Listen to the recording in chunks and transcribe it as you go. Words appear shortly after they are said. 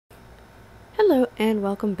Hello and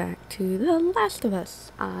welcome back to The Last of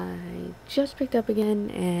Us. I just picked up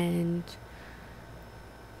again and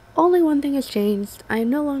only one thing has changed. I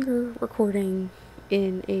am no longer recording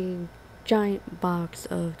in a giant box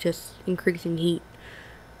of just increasing heat,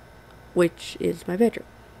 which is my bedroom,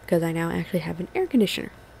 because I now actually have an air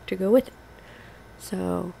conditioner to go with it.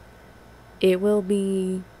 So it will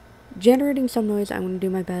be generating some noise. I'm going to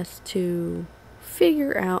do my best to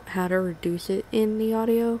figure out how to reduce it in the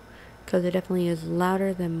audio, because it definitely is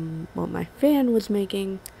louder than what my fan was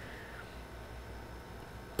making.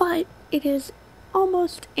 But it is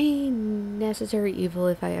almost a necessary evil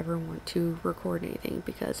if I ever want to record anything,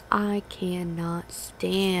 because I cannot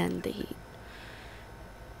stand the heat.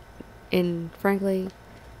 And frankly,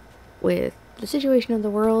 with the situation of the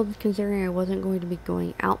world, considering I wasn't going to be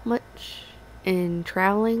going out much and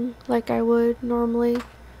traveling like I would normally,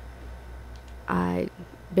 I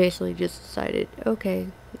basically just decided, okay,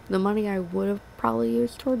 the money I would have probably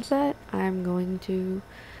used towards that, I'm going to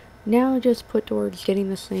now just put towards getting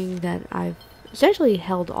this thing that I've essentially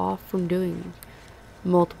held off from doing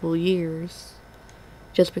multiple years.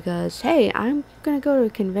 Just because, hey, I'm gonna go to a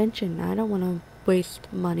convention. I don't want to waste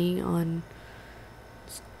money on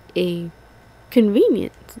a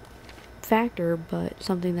convenient factor, but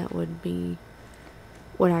something that would be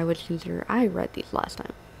what I would consider. I read these last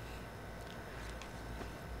time.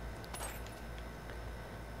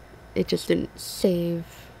 It just didn't save,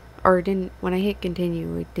 or it didn't, when I hit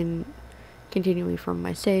continue, it didn't continue me from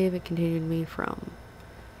my save, it continued me from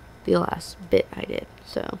the last bit I did.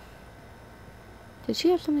 So did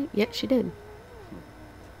she have something? Yeah, she did.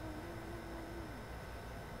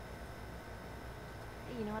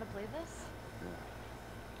 Hey, you know how to play this? Yeah,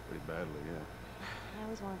 pretty badly, yeah. I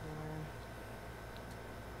always wanted to learn.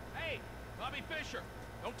 Hey, Bobby Fisher,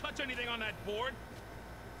 don't touch anything on that board.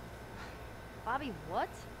 Bobby, what?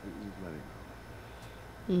 He's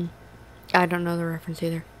letting go. I don't know the reference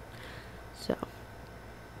either. So,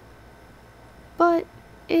 but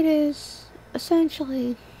it is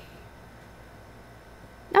essentially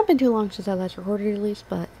not been too long since I last recorded, at least,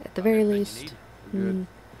 but at the very least,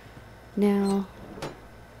 now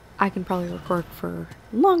I can probably record for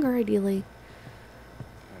longer, ideally,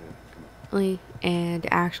 and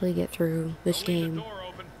actually get through this game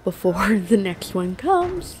before the next one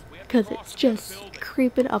comes, because it's just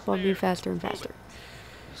creeping up on me faster and faster.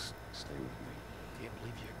 Stay with me. Can't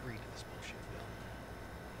believe you agreed to this bullshit, Bill.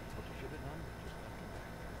 That's what you should have done. Just left him back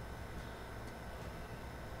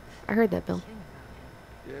there. I heard that, Bill.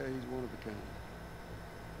 Yeah, he's one of a kind.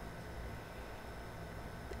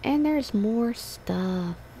 And there's more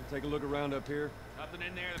stuff. You take a look around up here. Nothing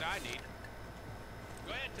in there that I need.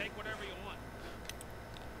 Go ahead, take whatever you want.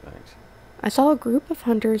 Thanks. I saw a group of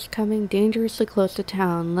hunters coming dangerously close to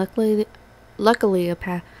town. Luckily, a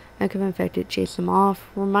pack of infected chased them off.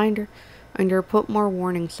 Reminder, put more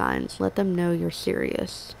warning signs. Let them know you're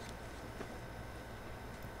serious.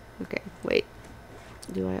 Okay, wait.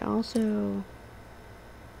 Do I also...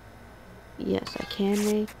 Yes, I can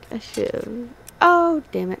make a shiv. Oh,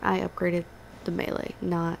 damn it. I upgraded the melee,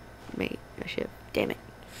 not make a shiv. Damn it.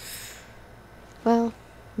 Well,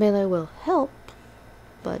 melee will help,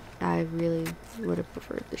 but I really would have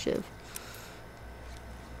preferred the shiv.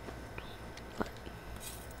 But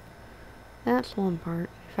that's one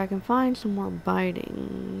part. If I can find some more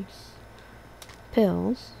biting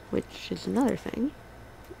pills, which is another thing,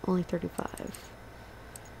 only 35.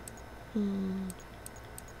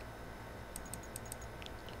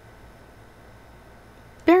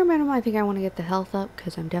 Bare minimum, I think I want to get the health up,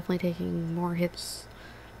 because I'm definitely taking more hits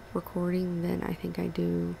recording than I think I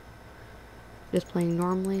do just playing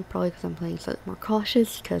normally. Probably because I'm playing slightly more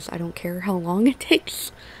cautious, because I don't care how long it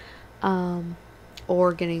takes.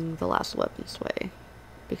 Or getting the last weapon sway,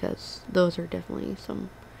 because those are definitely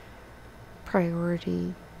some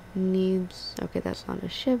priority needs. Okay, that's not a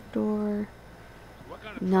shiv door.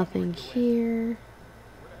 Nothing here.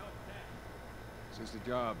 It's just a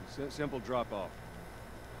job. Simple drop-off.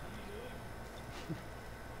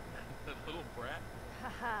 That little brat.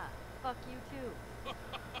 Haha, fuck you too.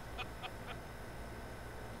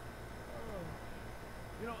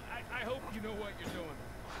 You know, I hope you know what you're doing.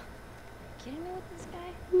 You kidding me with this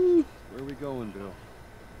guy? Where are we going, Bill?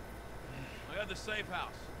 My other safe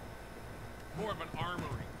house. More of an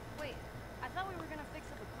armory. Wait, I thought we were gonna fix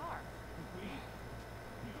up a car.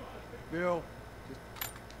 Bill, just...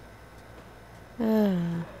 I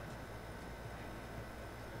don't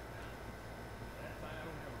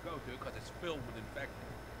ever go to because it's filled with infected.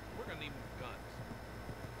 We're gonna need more guns.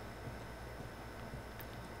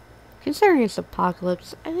 Considering it's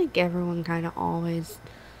apocalypse, I think everyone kind of always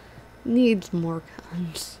needs more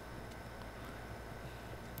guns.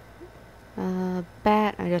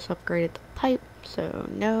 Bat, I just upgraded the pipe, so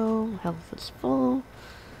no, health is full.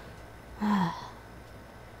 Can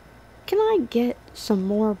I get some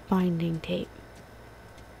more binding tape?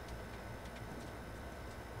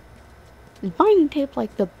 Is binding tape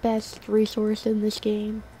like the best resource in this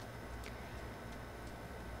game?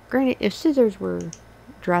 Granted, if scissors were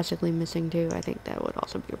drastically missing too, I think that would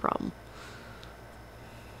also be a problem.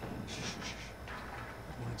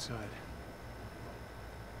 Go inside.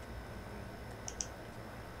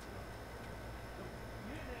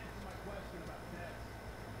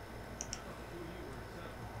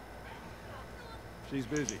 She's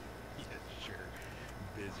busy. Yeah, sure.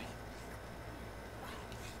 Busy.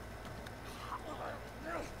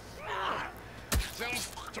 Sounds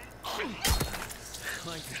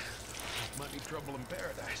like might be trouble in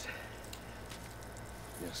paradise.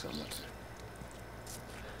 Yes, I'm not.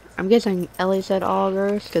 I'm guessing Ellie said all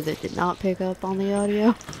gross because it did not pick up on the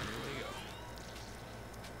audio. Here we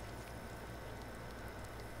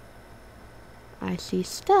go. I see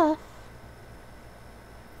stuff.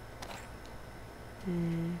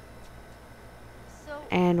 So,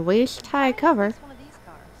 And waist why high did you cover. fix one of these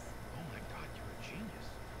cars? Oh my God, you're a genius.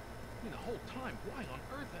 I mean, the whole time, why on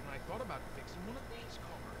earth hadn't I thought about fixing one of these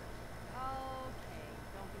cars? Okay,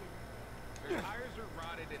 don't be a Their tires are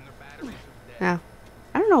rotted and their batteries are dead. Yeah.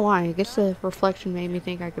 I don't know why. I guess the reflection made me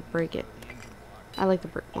think I could break it. The engine block. I like the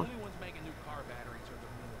brick one. Only ones making new car batteries are the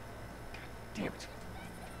moon. God damn it.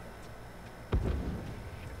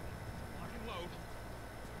 Lock and load.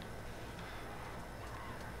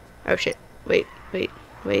 Oh shit. Wait.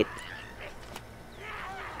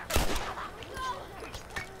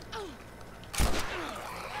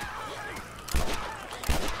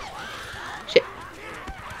 Shit.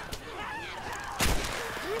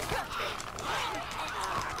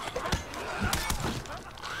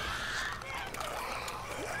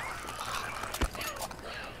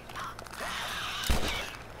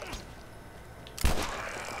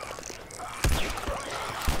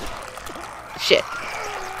 Shit.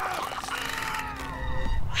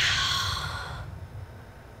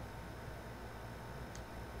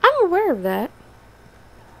 I'm aware of that.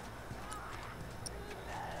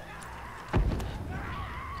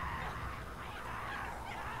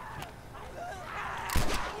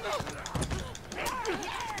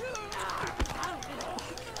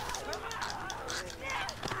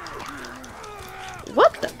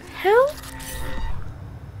 What the hell?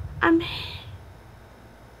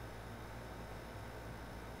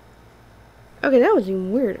 Okay, that was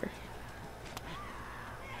even weirder.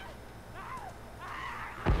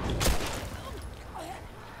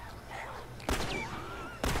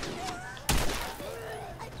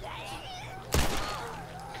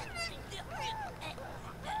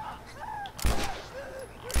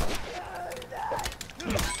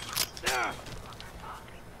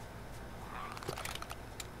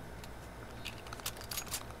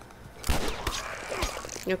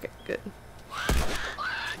 Okay, good.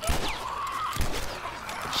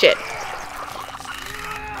 Shit.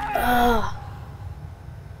 Ugh.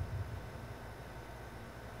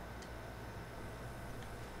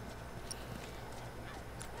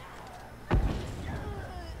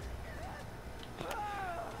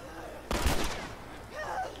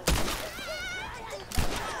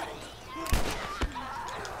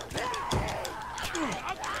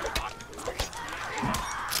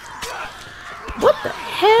 What the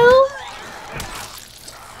hell?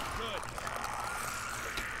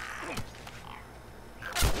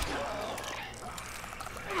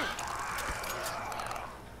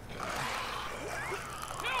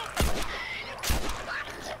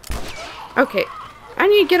 Okay, I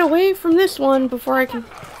need to get away from this one before I can...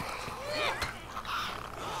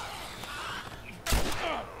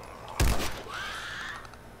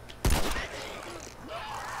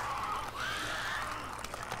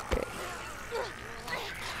 Okay.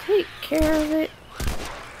 Take care of it.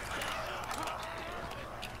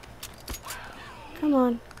 Come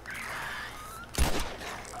on.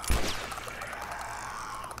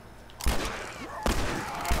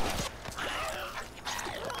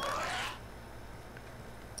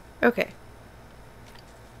 Okay.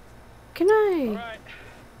 Can I... All right.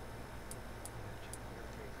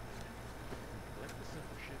 Collect the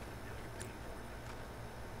simple shit and now you're paying for it.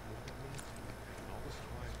 You know what that means? And all the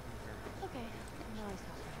supplies from the warehouse. Okay, now he's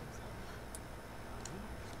talking to himself.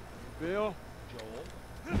 Bill? Joel,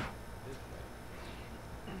 this way.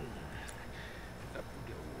 Up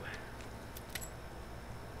we go.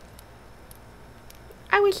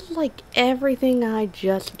 I was like everything I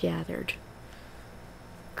just gathered.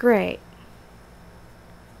 Great.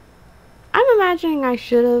 I'm imagining I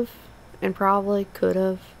should have and probably could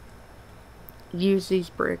have use these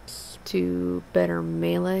bricks to better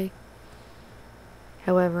melee.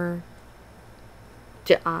 However,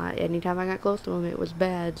 anytime I got close to him, it was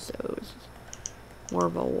bad, so it was more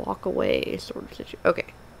of a walk away sort of situation.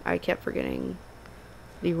 Okay, I kept forgetting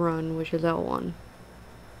the run, which is L1.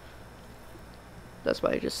 That's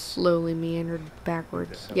why I just slowly meandered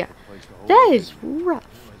backwards. Yeah, that is rough.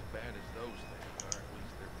 As bad as those things are, at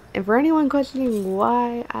least they're pretty. And for anyone questioning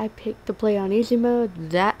why I picked to play on easy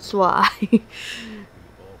mode, that's why.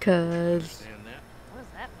 Cause Understand that? What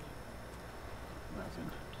does that mean?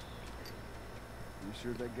 Nothing. You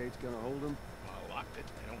sure that gate's gonna hold him? Well, I locked it.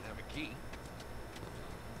 I don't have a key.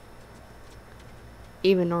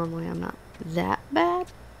 even normally I'm not that bad,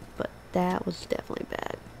 but that was definitely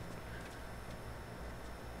bad.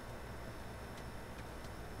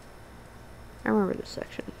 I remember this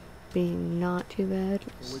section being not too bad.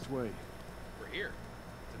 So which way? We're here.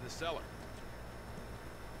 It's in the cellar.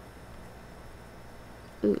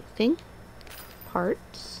 Ooh, thing?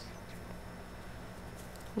 Parts?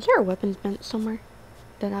 Is there a weapons bench somewhere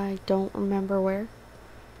that I don't remember where?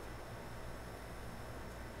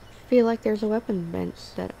 I feel like there's a weapon bench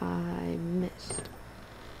that I missed.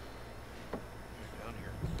 Down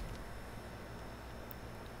here.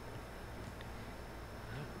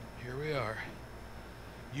 Well, here we are.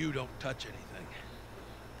 You don't touch anything.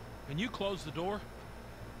 Can you close the door?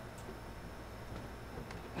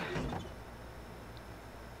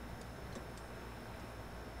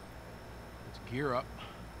 Let's gear up.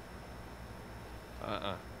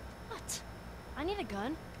 What? I need a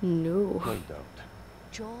gun. No. No, don't.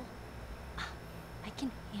 Joel, I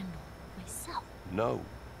can handle myself. No.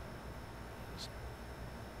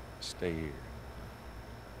 Stay here.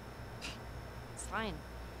 It's fine.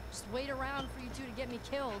 Just wait around for you two to get me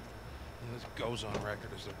killed. This goes on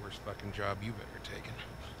record as the worst fucking job you've ever taken.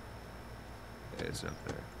 It's up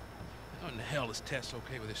there. How in the hell is Tess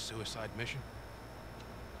okay with this suicide mission?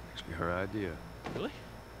 Actually, her idea. Really?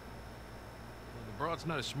 Well, the broad's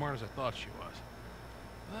not as smart as I thought she was.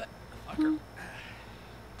 But, fuck her.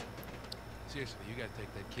 Seriously, you gotta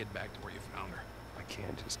take that kid back to where you found her. I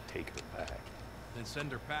can't just take her back. Then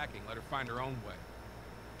send her packing, let her find her own way.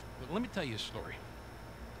 But let me tell you a story.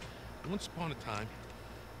 Once upon a time,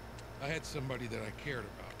 I had somebody that I cared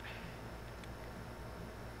about.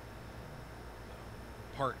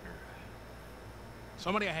 A partner.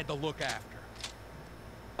 Somebody I had to look after.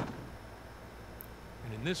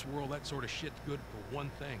 And in this world, that sort of shit's good for one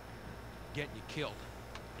thing. Getting you killed.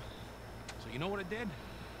 So you know what I did?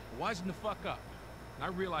 I wisened the fuck up. And I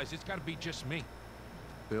realized it's gotta be just me.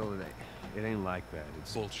 Bill, it ain't like that.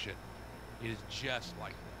 It's Bullshit. It is just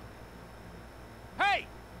like that. Hey!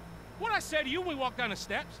 What'd I say to you when we walked down the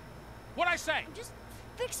steps? What'd I say? I'm just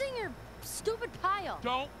fixing your stupid pile.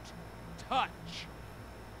 Don't touch.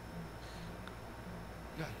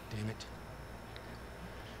 God damn it.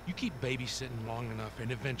 You keep babysitting long enough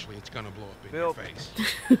and eventually it's gonna blow up in your Bill. face.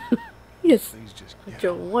 Yes, Please just such get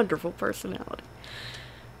a on. wonderful personality.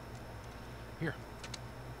 Here.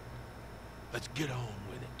 Let's get on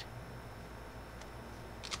with it.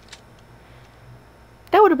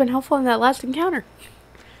 That would have been helpful in that last encounter.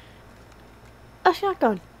 A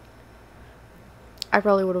shotgun. I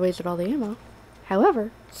probably would have wasted all the ammo.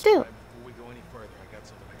 However, still, Before we go any further, I got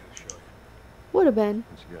something I gotta show you. would have been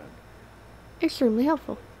what you got. extremely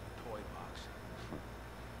helpful. Toy box.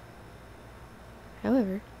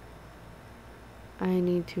 However, I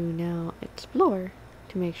need to now explore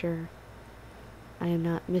to make sure I am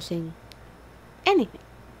not missing anything.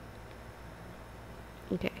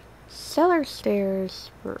 Okay, cellar stairs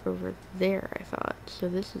were over there, I thought. So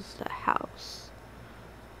this is the house.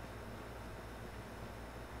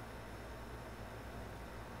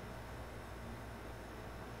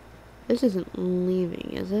 This isn't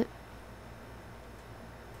leaving, is it?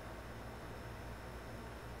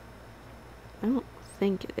 I don't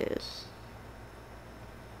think it is.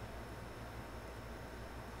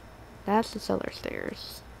 That's the cellar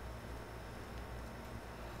stairs.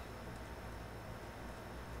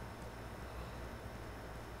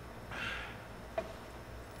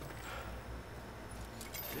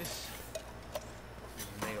 This is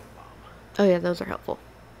a nail bomb. Oh yeah, those are helpful.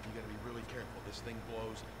 You gotta be really careful. This thing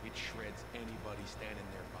blows, it shreds anybody standing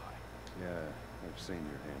nearby. Yeah, I've seen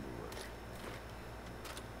your handiwork.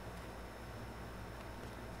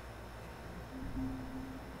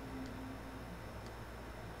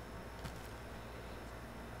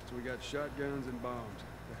 So we got shotguns and bombs.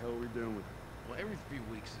 The hell are we doing with them? Well, every 3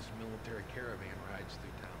 weeks, this military caravan rides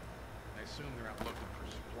through town. I assume they're out looking for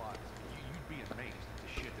supplies. You'd be amazed at the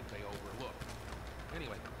shit that they overlook.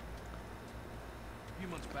 Anyway, a few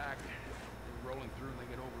months back, there rolling through and they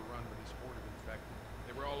get overrun by this horde of infected.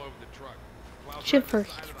 They were all over the truck. Plows Ship right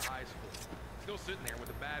first. beside of the high school. Still sitting there with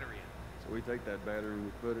a battery in. So we take that battery and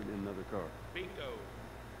we put it in another car. Bingo.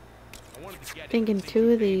 I wanted to get it. Thinking Seems two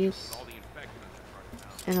too of dangerous these, with all the infected on that part of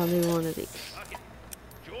town. and I'll do one of these. Fuck it.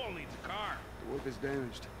 Joel needs a car. The whip is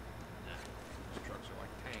damaged. These trucks are like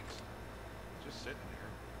tanks. Just sitting there.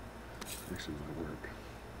 Fixing my work.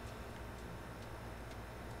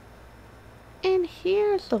 And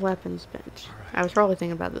here's the weapons bench. I was probably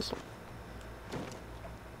thinking about this one.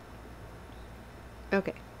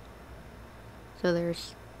 Okay. So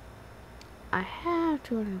there's... I have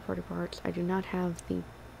 240 parts. I do not have the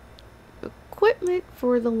equipment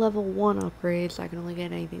for the level 1 upgrades. I can only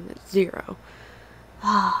get anything that's 0.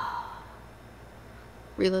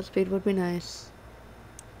 Reload speed would be nice.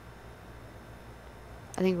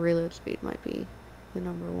 I think reload speed might be the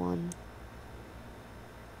number 1.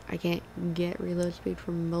 I can't get reload speed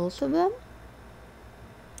for most of them.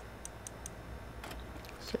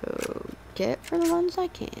 So, get for the ones I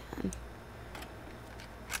can.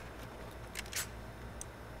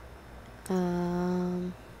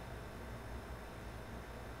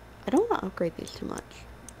 I don't want to upgrade these too much.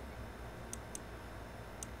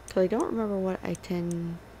 So I don't remember what I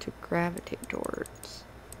tend to gravitate towards.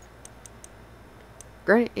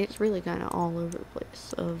 Granted, it's really kind of all over the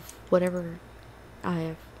place of whatever I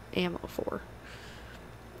have ammo for.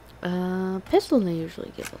 Pistol they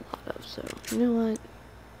usually give a lot of, so you know what?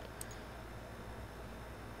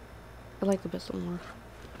 I like the pistol more.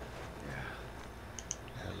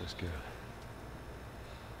 Yeah. That looks good.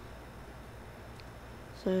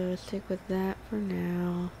 So stick with that for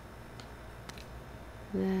now.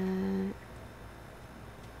 That.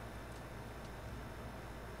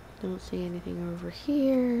 Don't see anything over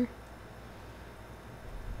here.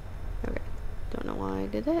 Okay. Don't know why I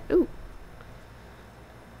did that. Ooh.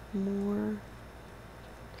 More.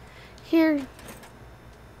 Here.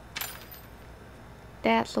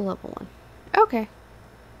 That's the level 1. Okay.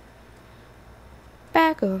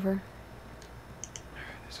 Back over.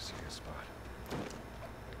 This is a good spot.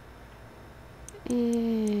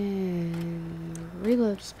 And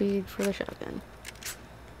reload speed for the shotgun.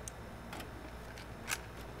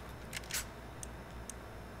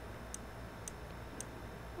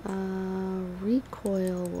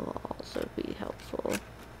 Recoil will also be helpful.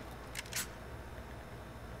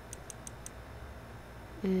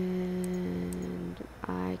 And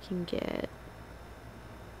I can get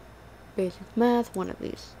basic math, one of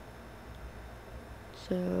these.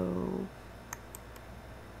 So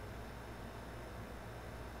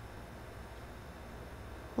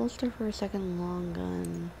holster for a second long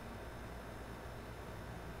gun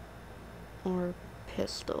or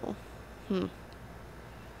pistol.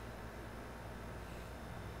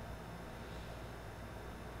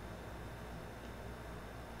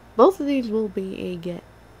 Both of these will be a get,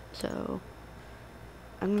 so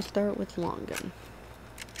I'm gonna start with long gun.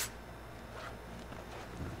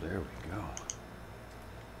 There we go.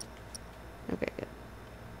 Okay, good.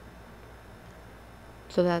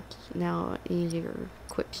 So that's now an easier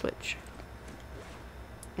quick switch.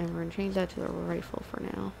 And we're gonna change that to the rifle for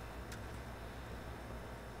now.